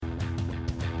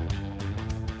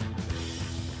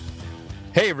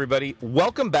Hey everybody,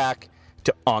 welcome back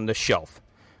to On the Shelf,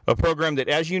 a program that,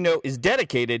 as you know, is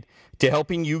dedicated to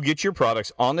helping you get your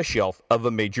products on the shelf of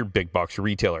a major big box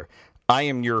retailer. I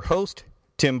am your host,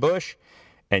 Tim Bush,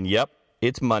 and yep,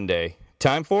 it's Monday.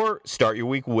 Time for Start Your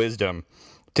Week Wisdom.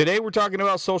 Today we're talking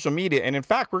about social media, and in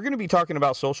fact, we're going to be talking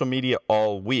about social media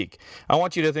all week. I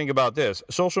want you to think about this.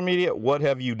 Social media, what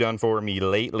have you done for me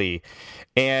lately?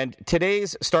 And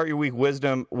today's Start Your Week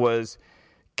Wisdom was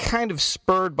kind of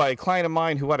spurred by a client of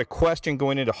mine who had a question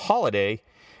going into holiday,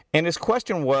 and his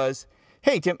question was,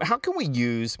 hey Tim, how can we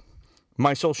use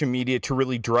my social media to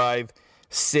really drive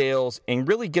sales and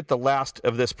really get the last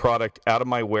of this product out of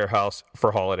my warehouse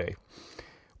for holiday?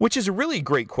 Which is a really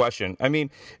great question. I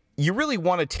mean, you really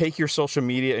want to take your social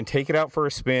media and take it out for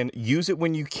a spin, use it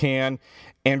when you can,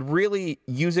 and really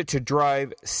use it to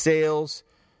drive sales,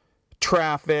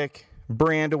 traffic,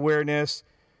 brand awareness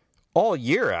all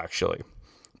year, actually.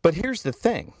 But here's the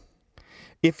thing.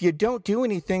 If you don't do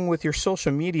anything with your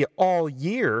social media all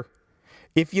year,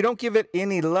 if you don't give it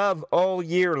any love all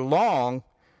year long,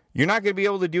 you're not going to be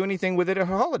able to do anything with it at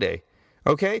holiday.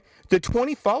 Okay? The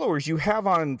 20 followers you have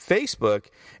on Facebook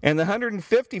and the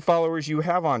 150 followers you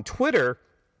have on Twitter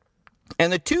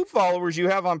and the 2 followers you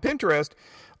have on Pinterest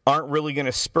aren't really going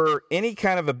to spur any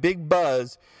kind of a big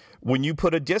buzz when you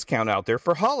put a discount out there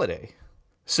for holiday.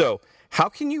 So, how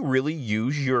can you really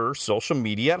use your social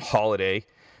media at holiday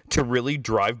to really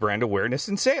drive brand awareness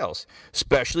and sales?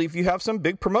 Especially if you have some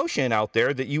big promotion out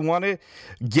there that you want to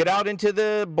get out into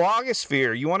the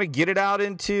blogosphere. You want to get it out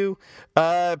into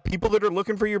people that are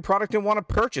looking for your product and want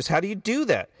to purchase. How do you do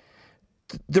that?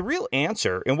 The real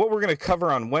answer, and what we're going to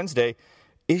cover on Wednesday,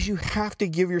 is you have to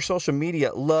give your social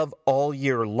media love all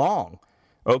year long.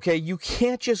 Okay, you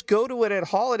can't just go to it at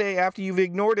holiday after you've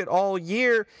ignored it all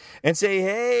year and say,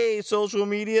 hey, social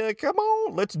media, come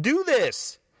on, let's do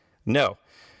this. No,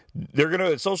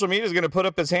 social media is going to put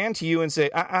up its hand to you and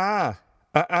say,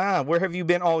 where have you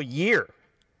been all year?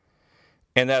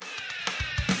 And that.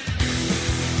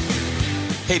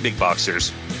 Hey, big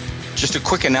boxers, just a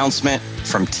quick announcement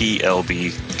from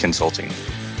TLB Consulting.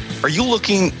 Are you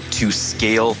looking to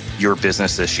scale your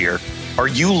business this year? Are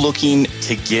you looking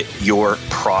to get your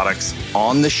products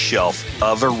on the shelf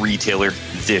of a retailer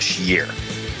this year?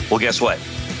 Well, guess what?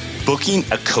 Booking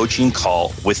a coaching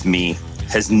call with me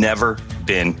has never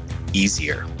been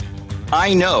easier.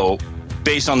 I know,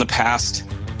 based on the past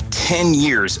 10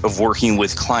 years of working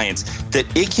with clients, that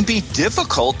it can be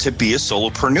difficult to be a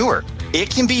solopreneur. It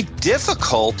can be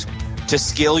difficult to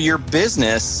scale your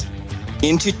business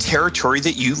into territory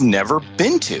that you've never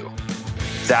been to.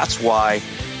 That's why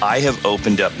I have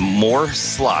opened up more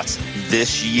slots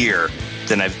this year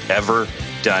than I've ever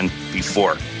done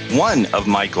before. One of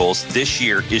my goals this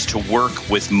year is to work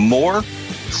with more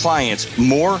clients,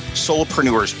 more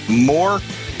solopreneurs, more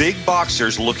big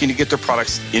boxers looking to get their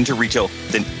products into retail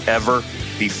than ever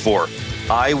before.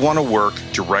 I want to work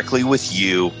directly with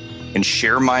you and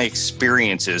share my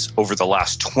experiences over the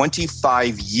last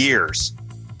 25 years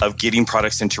of getting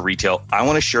products into retail. I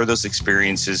want to share those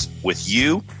experiences with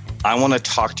you. I want to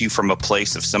talk to you from a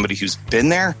place of somebody who's been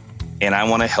there, and I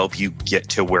want to help you get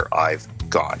to where I've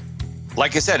gone.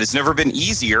 Like I said, it's never been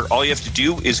easier. All you have to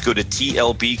do is go to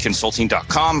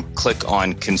tlbconsulting.com, click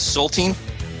on consulting,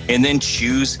 and then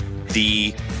choose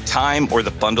the time or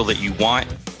the bundle that you want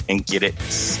and get it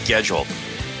scheduled.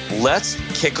 Let's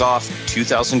kick off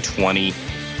 2020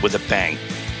 with a bang.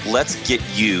 Let's get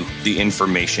you the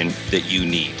information that you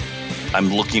need.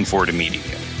 I'm looking forward to meeting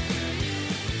you.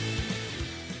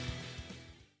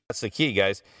 That's the key,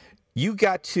 guys. You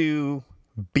got to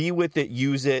be with it,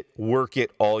 use it, work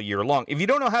it all year long. If you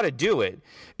don't know how to do it,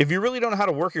 if you really don't know how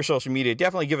to work your social media,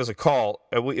 definitely give us a call.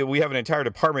 We have an entire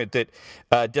department that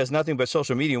does nothing but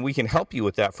social media, and we can help you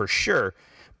with that for sure.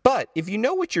 But if you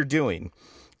know what you're doing,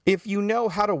 if you know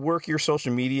how to work your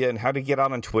social media and how to get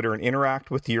out on Twitter and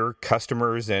interact with your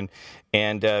customers and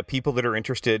people that are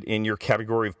interested in your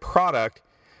category of product,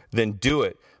 then do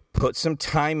it. Put some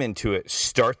time into it.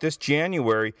 Start this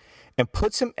January and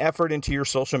put some effort into your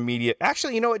social media.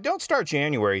 Actually, you know what? Don't start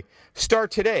January.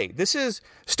 Start today. This is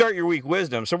Start Your Week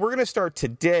Wisdom. So we're going to start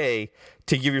today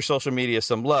to give your social media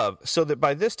some love so that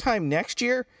by this time next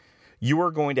year, you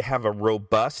are going to have a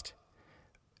robust,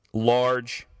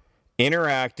 large,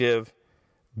 interactive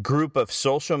group of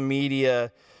social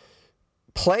media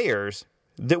players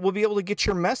that will be able to get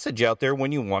your message out there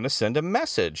when you want to send a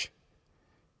message.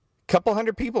 Couple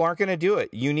hundred people aren't going to do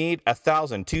it. You need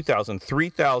 1,000, 2,000,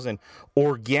 3,000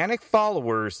 organic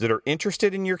followers that are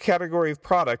interested in your category of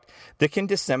product that can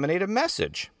disseminate a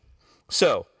message.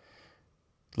 So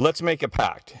let's make a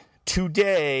pact.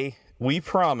 Today, we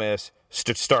promise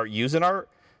start using our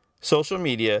social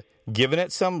media, giving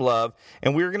it some love,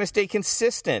 and we're going to stay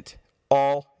consistent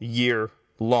all year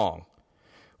long.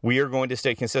 We are going to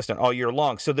stay consistent all year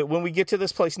long so that when we get to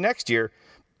this place next year,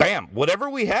 bam, whatever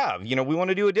we have, we want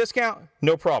to do a discount,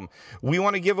 no problem. We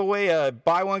want to give away a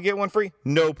buy one, get one free,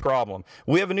 no problem.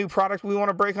 We have a new product we want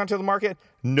to break onto the market,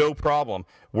 no problem.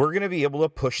 We're going to be able to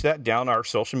push that down our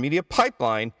social media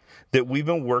pipeline that we've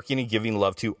been working and giving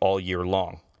love to all year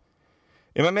long.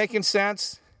 Am I making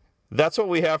sense? That's what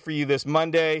we have for you this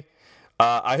Monday.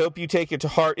 I hope you take it to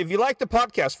heart. If you like the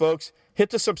podcast, folks,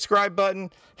 hit the subscribe button,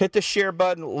 hit the share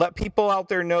button. Let people out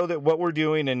there know that what we're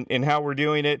doing and how we're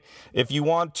doing it. If you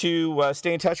want to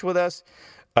stay in touch with us,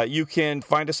 you can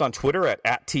find us on Twitter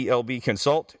at TLB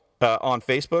Consult, on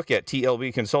Facebook at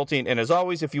TLB Consulting. And as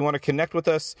always, if you want to connect with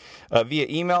us via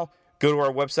email, go to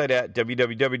our website at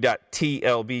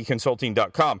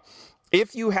www.tlbconsulting.com.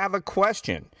 If you have a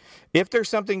question, if there's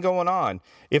something going on,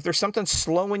 if there's something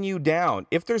slowing you down,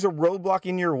 if there's a roadblock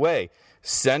in your way,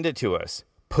 send it to us.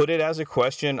 Put it as a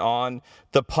question on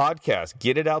the podcast.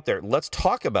 Get it out there. Let's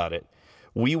talk about it.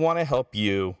 We want to help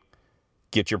you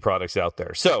get your products out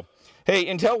there. So, hey,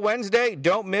 until Wednesday,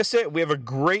 don't miss it. We have a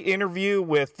great interview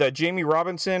with Jamie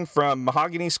Robinson from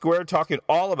Mahogany Square talking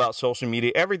all about social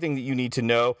media, everything that you need to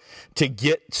know to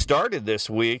get started this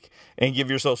week and give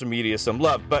your social media some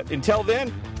love. But until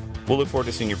then, we'll look forward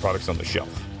to seeing your products on the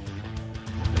shelf.